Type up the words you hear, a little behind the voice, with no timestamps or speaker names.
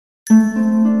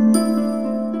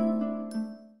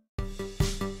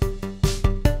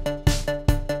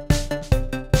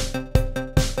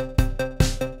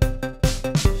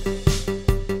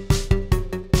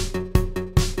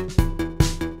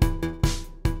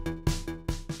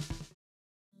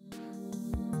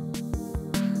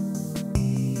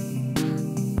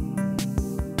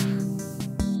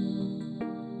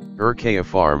Irkaya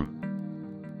Farm,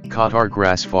 Qatar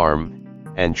Grass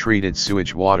Farm, and treated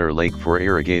sewage water lake for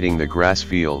irrigating the grass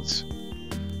fields.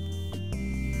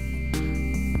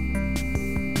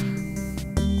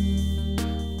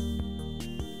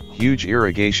 Huge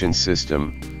irrigation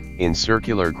system in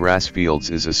circular grass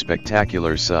fields is a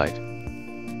spectacular sight.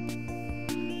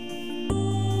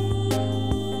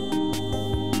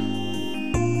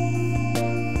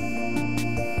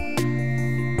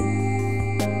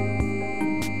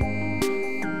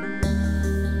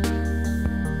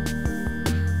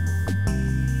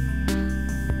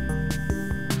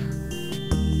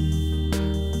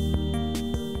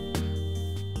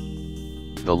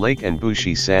 The lake and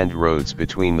bushy sand roads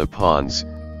between the ponds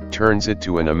turns it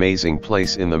to an amazing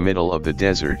place in the middle of the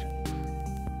desert.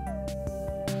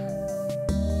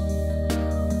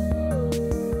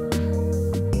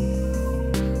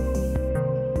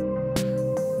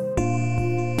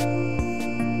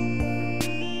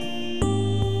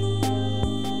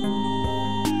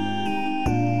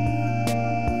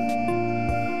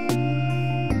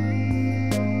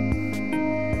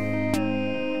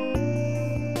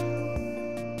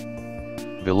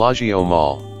 Villagio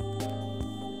Mall.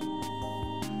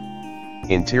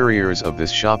 Interiors of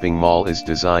this shopping mall is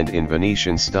designed in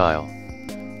Venetian style.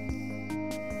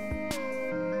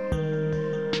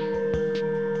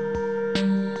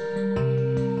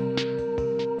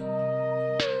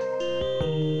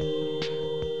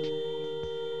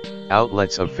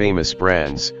 Outlets of famous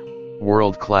brands,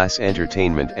 world-class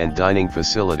entertainment and dining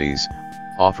facilities,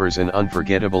 offers an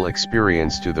unforgettable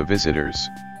experience to the visitors.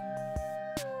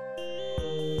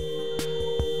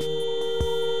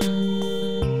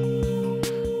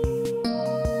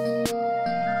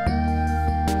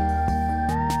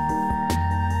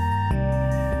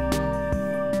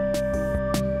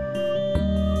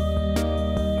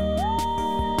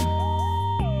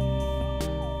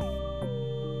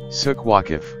 Souq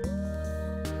Waqif.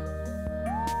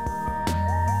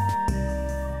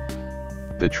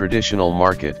 The traditional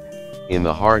market, in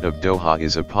the heart of Doha,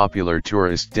 is a popular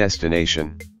tourist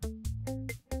destination.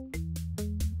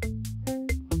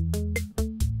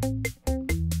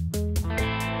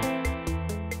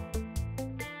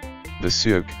 The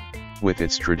Souq, with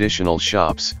its traditional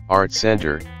shops, art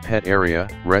center, pet area,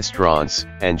 restaurants,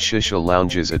 and shisha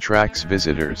lounges, attracts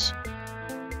visitors.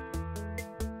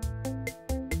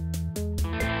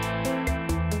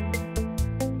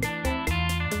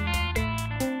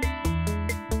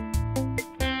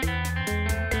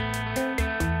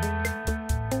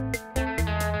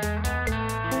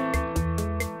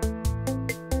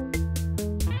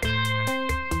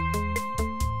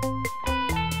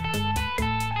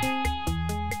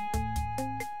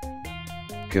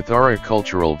 Katara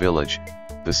Cultural Village,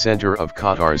 the center of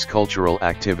Qatar's cultural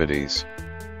activities.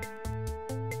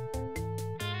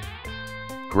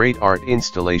 Great art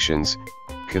installations,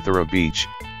 Katara Beach,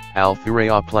 Al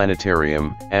Thuraya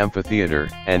Planetarium, Amphitheater,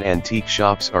 and antique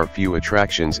shops are few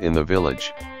attractions in the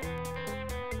village.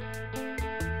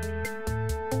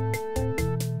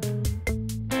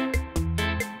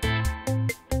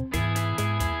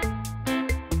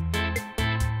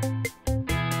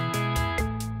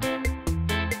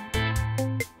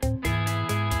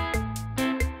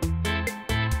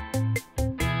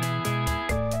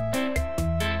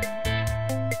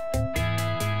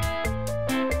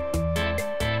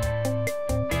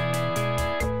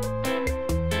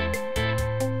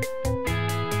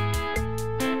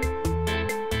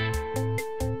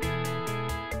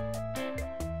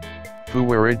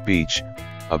 Fuwairit Beach,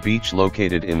 a beach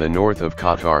located in the north of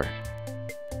Qatar.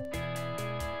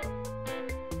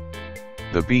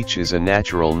 The beach is a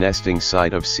natural nesting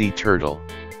site of sea turtle.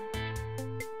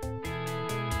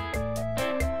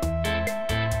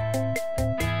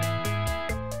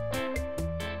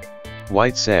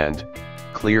 White sand,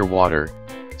 clear water,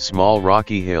 small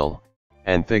rocky hill,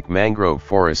 and thick mangrove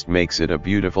forest makes it a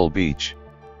beautiful beach.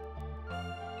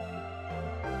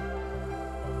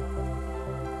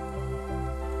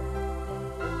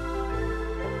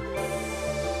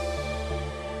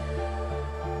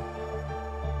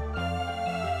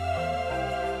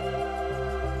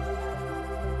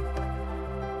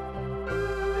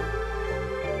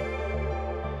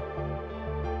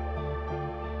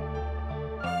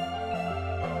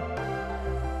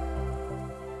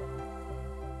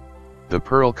 The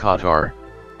Pearl Qatar,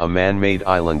 a man-made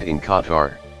island in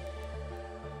Qatar.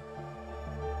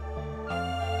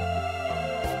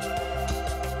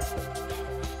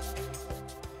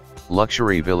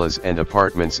 Luxury villas and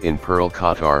apartments in Pearl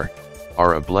Qatar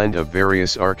are a blend of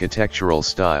various architectural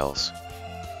styles.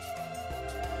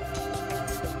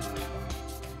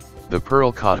 The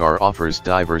Pearl Qatar offers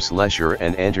diverse leisure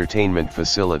and entertainment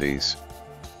facilities.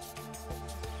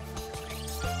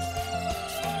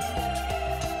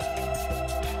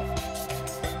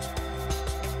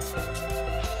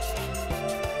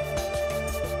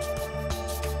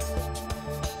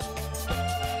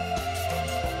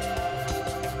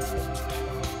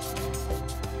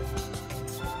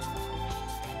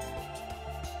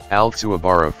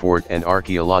 Zubara Fort and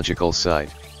archaeological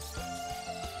site.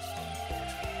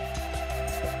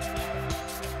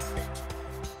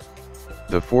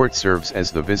 The fort serves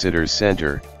as the visitors'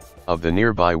 center of the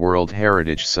nearby World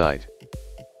Heritage Site.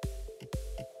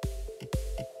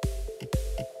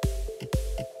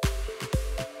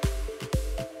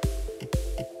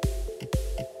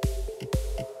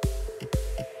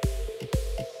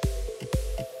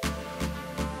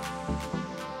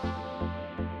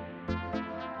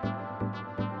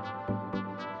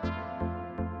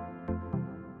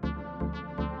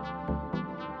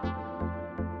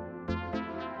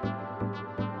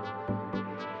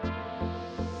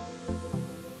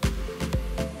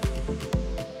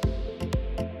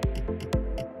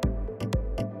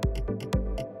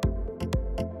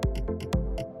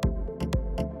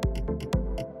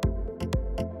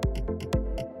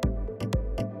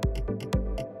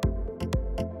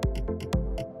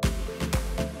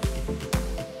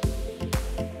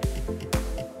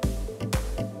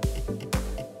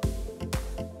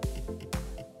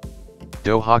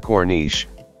 Doha Corniche,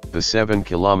 the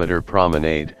 7-kilometer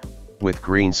promenade, with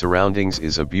green surroundings,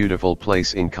 is a beautiful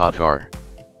place in Qatar.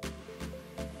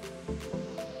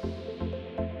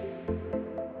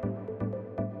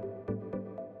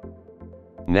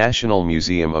 National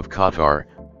Museum of Qatar,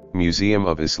 Museum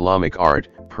of Islamic Art,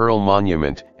 Pearl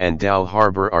Monument, and Dow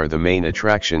Harbour are the main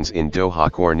attractions in Doha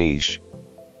Corniche.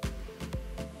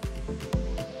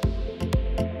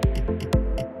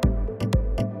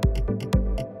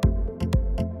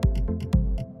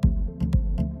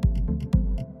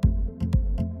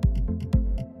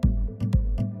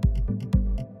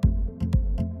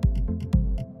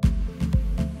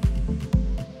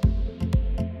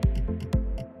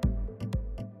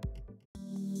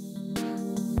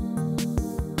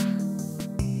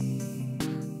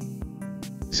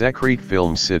 Zekreet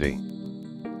Film City.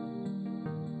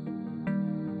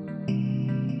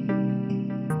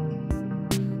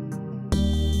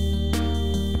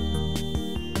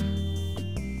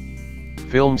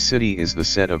 Film City is the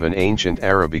set of an ancient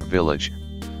Arabic village,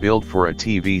 built for a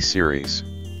TV series.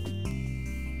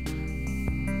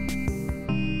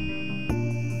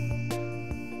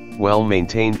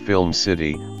 Well-maintained Film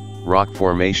City, rock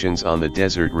formations on the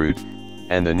desert route,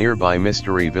 and the nearby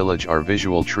mystery village are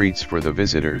visual treats for the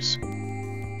visitors.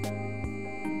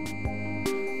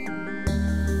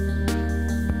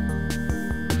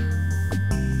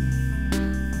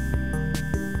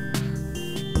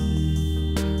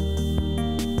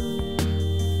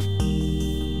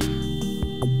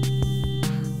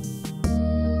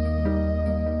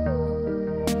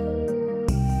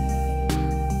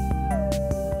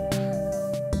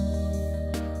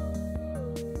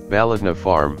 Baladna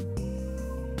Farm,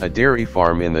 a dairy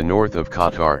farm in the north of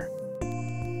Qatar.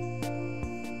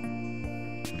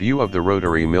 View of the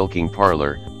rotary milking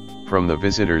parlor from the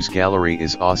visitors gallery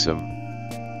is awesome.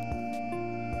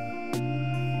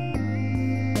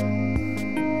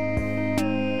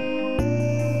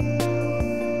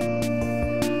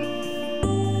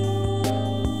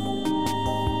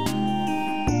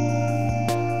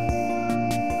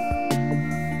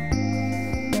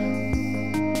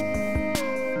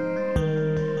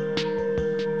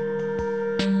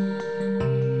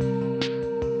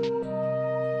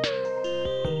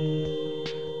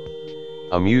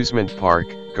 Amusement park,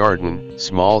 garden,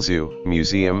 small zoo,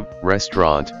 museum,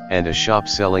 restaurant, and a shop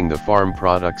selling the farm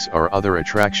products are other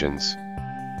attractions.